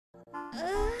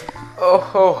Oh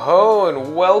ho ho,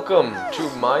 and welcome to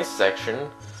my section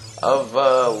of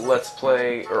Let's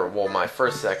Play, my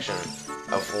first section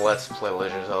of Let's Play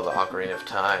Legend of Zelda Ocarina of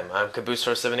Time. I'm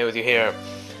KoopaNinjaBros with you here,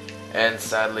 and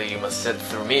sadly you must sit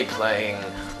through me playing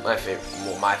my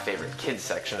favorite kids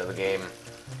section of the game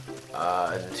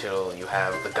until you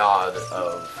have the god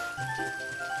of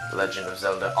Legend of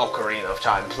Zelda Ocarina of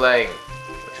Time playing,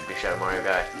 which would be Shadow Mario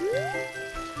Guy.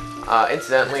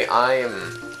 Incidentally, I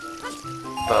am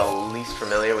the least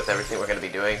familiar with everything we're going to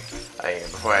be doing.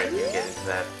 Before I even get into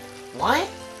that. What?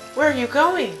 Where are you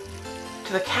going?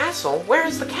 To the castle? Where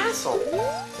is the castle?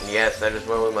 And yes, that is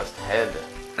where we must head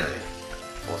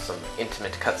for some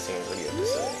intimate cutscenes. What do you have to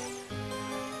say?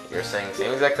 You're saying the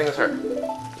same exact thing as her.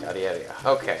 Yada yada yada.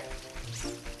 Okay.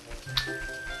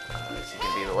 As you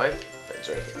can be in the way, that's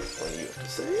right here. What do you have to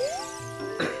say?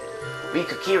 We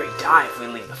Kokiri die if we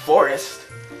leave the forest.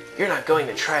 You're not going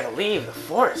to try to leave the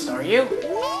forest, are you?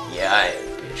 Yeah, I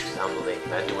am, bitch, because I'm the lady.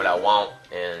 I do what I want,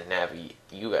 and Navi,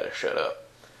 you gotta shut up.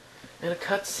 And a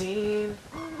cutscene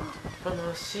from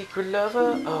a secret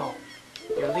lover. Oh,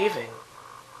 you're leaving.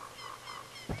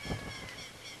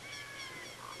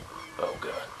 Oh,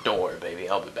 God. Don't worry, baby.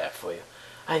 I'll be back for you.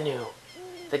 I knew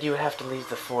that you would have to leave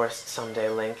the forest someday,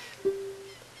 Link.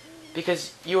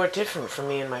 Because you are different from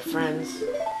me and my friends.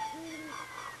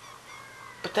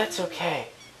 But that's okay.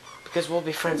 Because we'll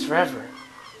be friends forever,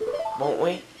 won't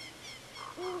we?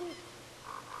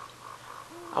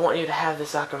 I want you to have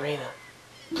this ocarina.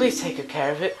 Please take good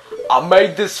care of it. I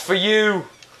made this for you!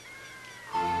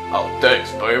 Oh,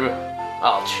 thanks, baby.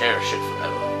 I'll cherish it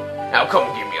forever. Now come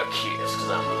give me a kiss, because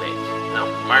I'm Link, and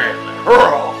I'm manly.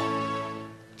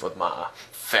 With my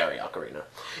fairy ocarina.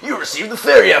 You received the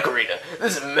fairy ocarina!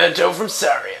 This is a memento from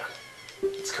Saria.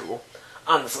 It's cool.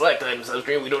 On the select items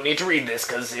subscreen, we don't need to read this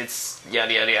because it's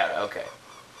yada yada yada. Okay.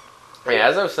 Yeah,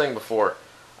 as I was saying before,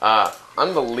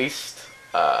 I'm the least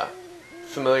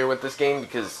familiar with this game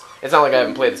because it's not like I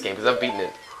haven't played this game because I've beaten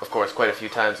it, of course, quite a few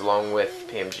times along with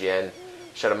PMGN,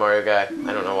 Shadow Mario Guy.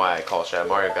 I don't know why I call Shadow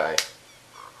Mario Guy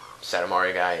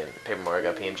and Paper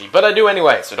Mario Guy PMG, but I do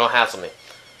anyway, so don't hassle me.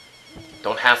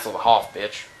 Don't hassle the Hoff,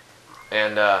 bitch.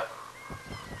 And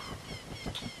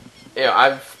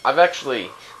I've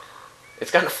actually. It's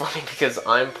kind of funny because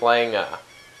I'm playing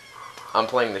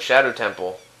the Shadow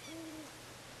Temple.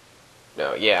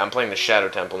 No, yeah, I'm playing the Shadow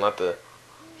Temple, not the...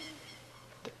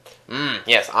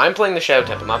 Yes, I'm playing the Shadow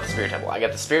Temple, not the Spirit Temple. I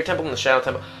got the Spirit Temple and the Shadow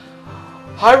Temple.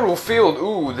 Hyrule Field,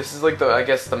 ooh, this is like the, I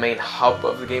guess, the main hub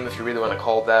of the game, if you really want to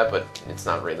call it that, but it's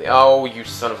not really. Oh, you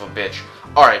son of a bitch.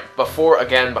 Alright, before I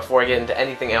get into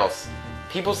anything else,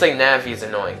 people say Navi is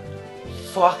annoying.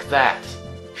 Fuck that.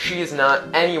 She is not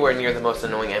anywhere near the most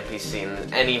annoying NPC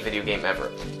in any video game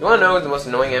ever. You wanna know the most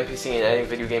annoying NPC in any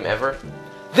video game ever?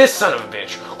 This son of a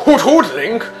bitch! Hoot hoot,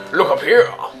 Link! Look up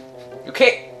here! You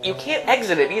can't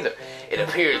exit it either. It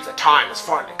appears the time has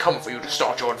finally come for you to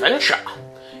start your adventure.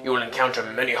 You will encounter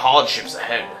many hardships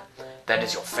ahead. That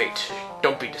is your fate.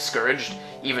 Don't be discouraged,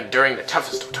 even during the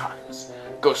toughest of times.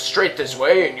 Go straight this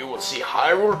way and you will see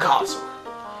Hyrule Castle.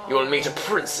 You will meet a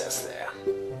princess there.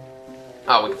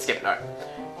 Oh, we can skip it, alright.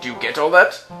 Do you get all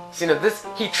that? See, now this,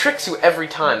 he tricks you every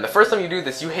time. The first time you do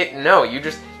this, you hit no. You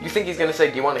think he's gonna say,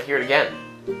 do you want to hear it again?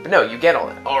 But no, you get all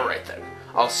that. Alright then.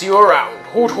 I'll see you around.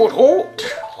 Hoot hoot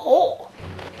hoot! Oh.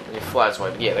 And he flies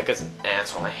away. Yeah, that guy's an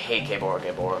asshole. I hate K-Bora.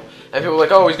 And people are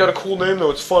like, oh, he's got a cool name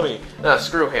though, it's funny. Nah,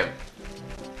 screw him.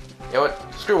 You know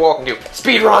what? Screw walking dude.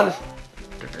 Speed run!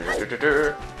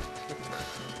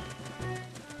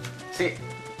 See,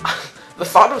 the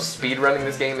thought of speed running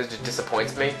this game just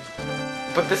disappoints me.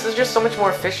 But this is just so much more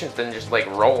efficient than just, like,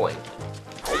 rolling.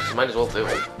 So you might as well do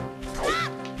it.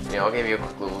 Yeah, I'll give you a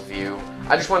quick little view.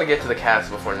 I just want to get to the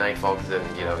castle before nightfall, because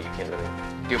then, you know, you can't really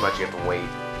do much, you have to wait.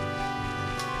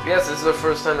 Yes, this is our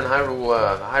first time in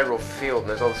Hyrule Field, and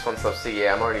there's all this fun stuff. See,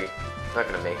 yeah, I'm already not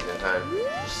going to make it in time.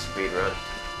 Just speed run.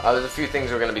 There's a few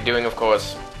things we're going to be doing, of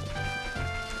course.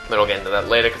 But I'll get into that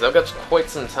later, because I've got quite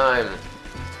some time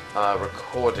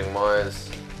recording-wise.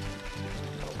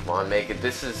 Come on, make it.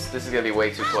 This is gonna be way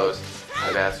too close.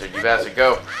 You bastard,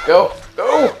 go! Go!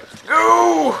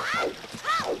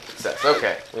 Success.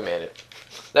 Okay, we made it.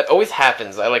 That always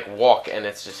happens. I like walk and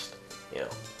it's just, you know.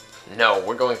 No,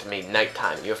 we're going to meet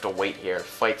nighttime. You have to wait here and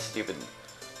fight stupid,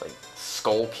 like,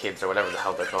 skull kids or whatever the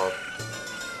hell they're called.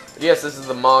 But yes, this is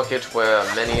the market where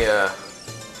many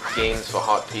games for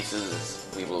hot pieces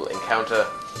we will encounter.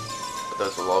 But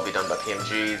those will all be done by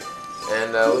PMG.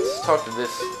 And let's talk to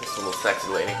this little sexy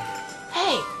lady.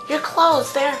 Hey, your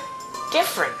clothes, they're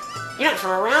different. You're not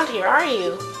from around here, are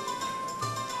you?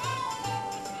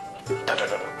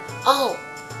 Oh,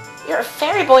 you're a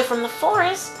fairy boy from the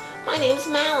forest. My name's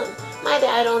Malin. My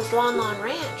dad owns Lon Lon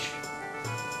Ranch.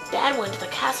 Dad went to the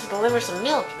castle to deliver some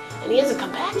milk, and he hasn't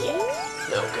come back yet.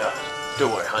 Oh god.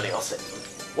 Don't worry, honey, I'll save you.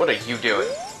 What are you doing?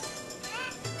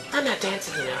 I'm not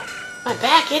dancing, you know. My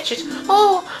back itches.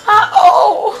 Oh!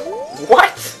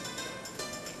 What?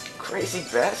 Crazy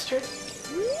bastard?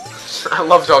 I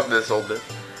love talking to this old bitch.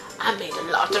 I made a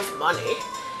lot of money.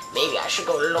 Maybe I should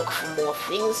go look for more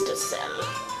things to sell.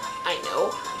 I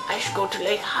know. I should go to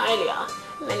Lake Hylia.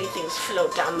 Many things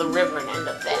float down the river and end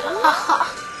up there.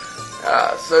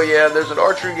 So yeah, there's an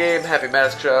archery game, Happy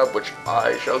Mask Shop, which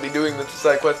I shall be doing the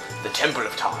side quest. The Temple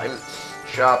of Time.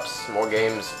 Shops, more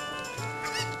games.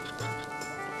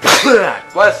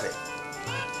 Bless me.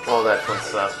 All that fun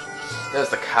stuff. There's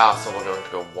the castle. We're going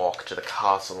to go walk to the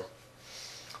castle.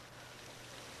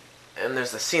 And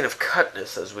there's the scene of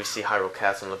cutness as we see Hyrule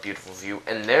Castle in a beautiful view.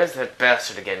 And there's that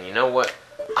bastard again. You know what?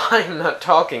 I'm not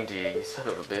talking to you, you son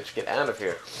of a bitch. Get out of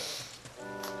here.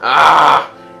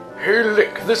 Ah! Hey,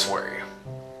 Link, this way.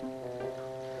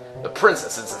 The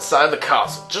princess is inside the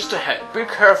castle, just ahead. Be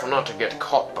careful not to get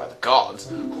caught by the gods.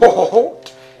 Ho ho ho!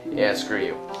 Yeah, screw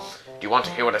you. Do you want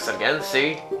to hear what I said again?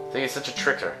 See? See, you're such a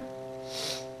trickster.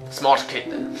 Smart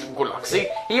kid, then. Good luck. See?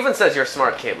 He even says you're a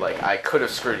smart kid, like, I could have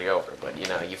screwed you over, but, you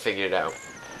know, you figured it out.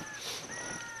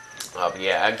 But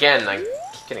yeah, again, I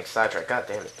keep getting sidetracked. God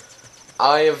damn it.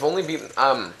 I have only beaten,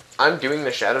 I'm doing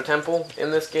the Shadow Temple in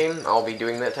this game. I'll be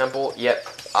doing that temple, yet,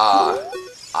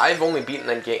 I've only beaten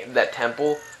that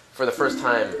temple for the first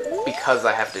time because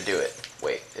I have to do it.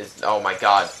 Wait, oh my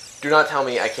god. Do not tell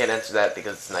me I can't answer that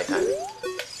because it's nighttime.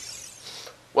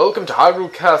 Welcome to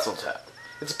Hyrule Castle Town.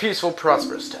 It's a peaceful,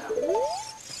 prosperous town.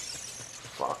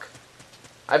 Fuck.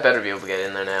 I better be able to get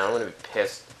in there now. I'm gonna be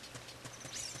pissed.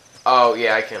 Oh,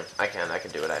 yeah, I can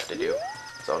do what I have to do.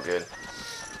 It's all good.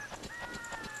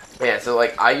 Yeah, so,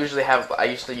 like, I used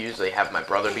to usually have my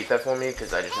brother beat that for me,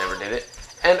 because I just never did it.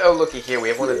 And, oh, looky here, we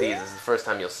have one of these. This is the first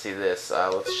time you'll see this.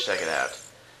 Let's check it out.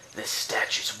 This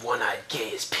statue's one-eyed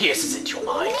gaze pierces into your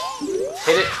mind. Let's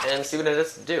hit it and see what it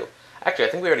has to do. Actually, I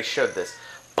think we already showed this.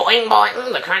 Boing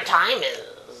boing, the current time is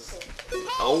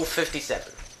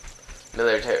 0:57.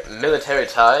 Military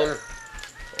time.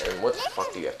 And what the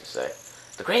fuck do you have to say?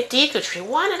 The Great Deku Tree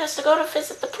wanted us to go to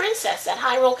visit the princess at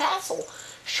Hyrule Castle.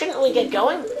 Shouldn't we get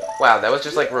going? Wow, that was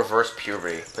just like reverse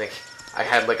puberty. Like, I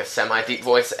had like a semi-deep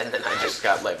voice, and then I just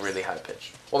got like really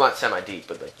high-pitched. Well, not semi-deep,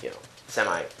 but like, you know,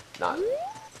 not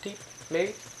deep,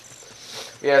 maybe?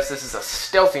 Yes, this is a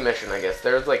stealthy mission, I guess.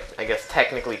 There's like, I guess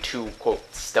technically 2, quote,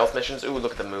 stealth missions. Ooh,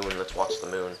 look at the moon. Let's watch the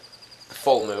moon. The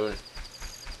full moon.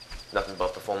 Nothing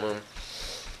but the full moon.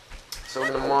 So we're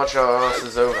gonna march our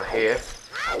asses over here.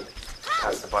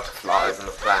 Past the butterflies and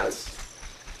the plants.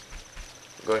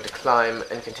 We're going to climb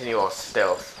and continue our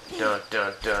stealth. Dun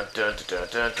dun dun dun dun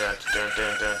dun dun dun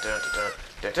dun dun dun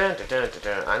dun dun dun dun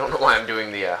dun. I don't know why I'm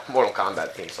doing the Mortal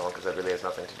Kombat theme song because that really has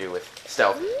nothing to do with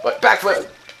stealth. But backflip.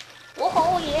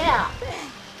 Oh yeah.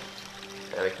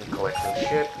 And they can collect some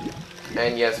shit.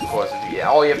 And yes, of course,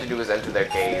 all you have to do is enter their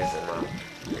gaze and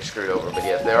you're screwed over. But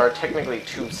yes, there are technically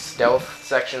 2 stealth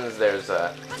sections. There's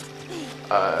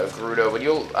Gerudo, but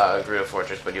Gerudo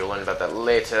Fortress, but you'll learn about that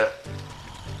later.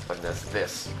 But there's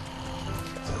this.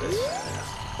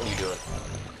 What are you doing?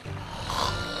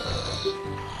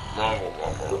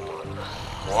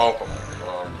 Welcome.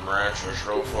 Branch is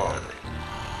so fun.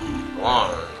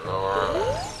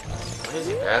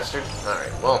 Lazy bastard.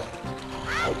 Alright, well.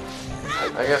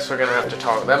 I guess we're gonna have to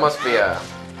talk. That must be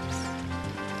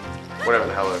whatever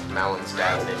the hell Malin's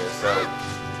dad's name is, so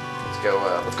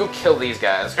let's go kill these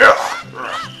guys.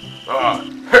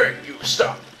 Hey, you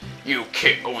stop. You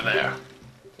kid over there.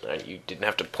 You didn't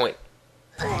have to point.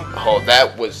 Oh,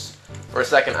 that was... For a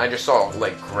second, I just saw,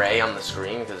 like, gray on the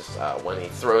screen, because when he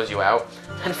throws you out,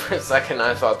 and for a second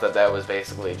I thought that was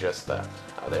basically just, oh,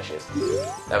 there she is.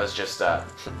 That was just,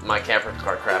 my camera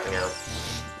card crapping out.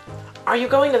 Are you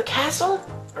going to the castle?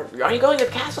 Are you going to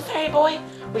the castle, fairy boy?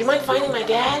 Would you mind finding my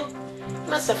dad? He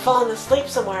must have fallen asleep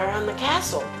somewhere around the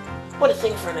castle. What a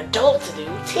thing for an adult to do.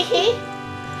 Tee-hee.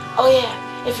 Oh yeah,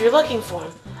 if you're looking for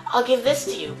him, I'll give this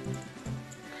to you.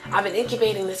 I've been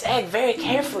incubating this egg very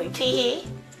carefully, tee-hee.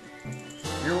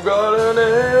 You got an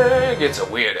egg! It's a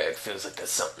weird egg. Feels like there's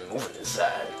something moving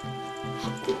inside.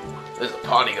 There's a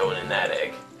party going in that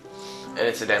egg. And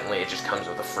incidentally, it just comes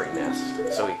with a free nest.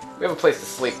 So we have a place to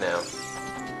sleep now.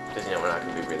 Because, you know, we're not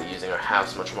going to be really using our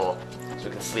house much more. So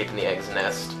we can sleep in the egg's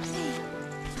nest.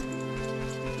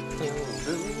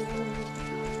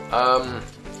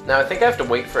 Now I think I have to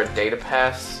wait for a day to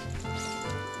pass.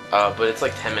 But it's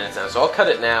like 10 minutes now, so I'll cut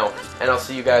it now, and I'll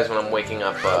see you guys when I'm waking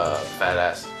up, fat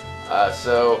ass.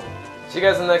 So, See you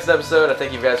guys in the next episode. I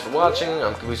thank you guys for watching.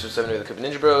 I'm KoopaNinjaBros of the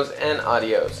KoopaNinjaBros, and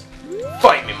adios.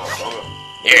 Fight me, motherfucker.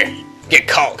 Yeah, get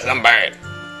caught, cause I'm bad.